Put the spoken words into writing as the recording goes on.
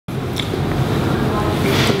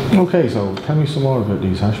Okay, so tell me some more about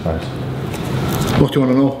these hash bars. What do you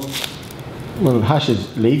want to know? Well, hash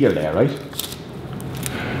is legal there, right?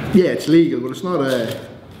 Yeah, it's legal, but it's not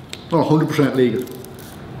 100% legal.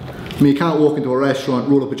 I mean, you can't walk into a restaurant,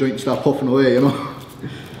 roll up a joint and start puffing away, you know?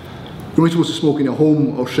 You're only supposed to smoke in your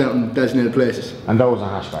home or certain designated places. And those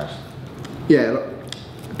are hash bars? Yeah, look,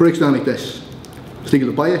 it breaks down like this. It's legal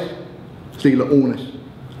to buy it, it's legal to own it,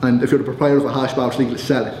 and if you're the proprietor of a hash bar, it's legal to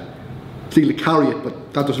sell it. It's legal to carry it,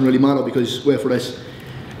 but that doesn't really matter because, wait for this,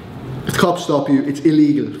 if the cops stop you, it's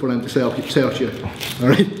illegal for them to search you,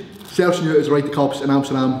 alright? Searching you is a right the cops in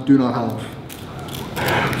Amsterdam do not have.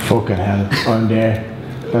 Fucking hell, I'm there.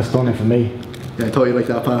 That's done it for me. Yeah, I thought you liked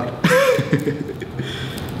that part.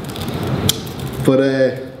 But,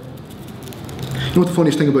 you know what the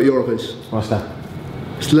funniest thing about Europe is? What's that?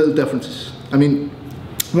 It's the little differences. I mean,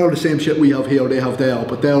 not the same shit we have here, they have there,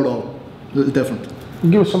 but they're all a little different.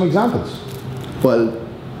 Give us some examples. Well,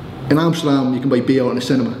 in Amsterdam you can buy beer in a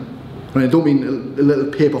cinema. And I don't mean a little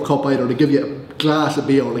paper cup either, they give you a glass of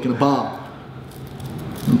beer like in a bar.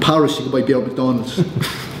 In Paris you can buy beer at McDonald's.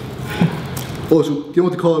 Also, do you know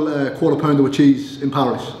what they call a quarter pounder with cheese in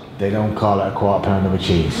Paris? They don't call it a quarter pounder with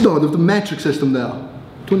cheese. No, they have the metric system there.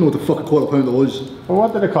 Don't know what the fuck a quarter pounder was. Well,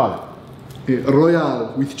 what do they call it? Yeah, a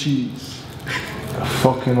Royale with cheese. A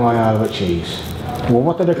fucking Royale with cheese. Well,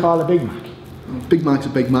 what do they call a Big Mac? Big Mac's a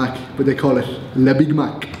Big Mac, but they call it Le Big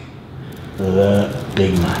Mac. The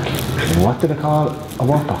Big Mac. And what do they call a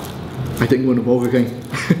Whopper? I think one of Burger King.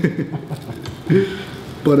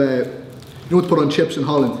 But you know what to put on chips in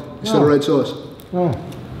Holland instead of red sauce? Oh.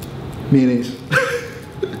 Mayonnaise.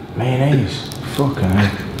 Mayonnaise. Fucking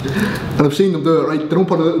hell. And I've seen them do it, right? They don't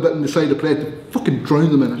put a little bit in the side of the plate, they fucking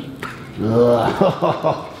drown them in it.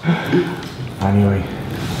 Anyway,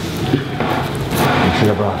 I should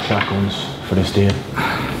have brought shotguns for this deal.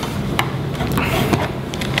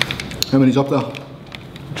 How many's up there?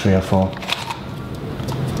 3 or 4.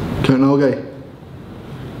 Count now, guy?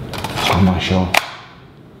 I'm not sure.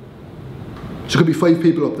 So there could be 5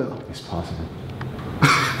 people up there. It's possible.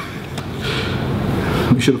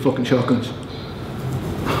 We should have fucking shotguns.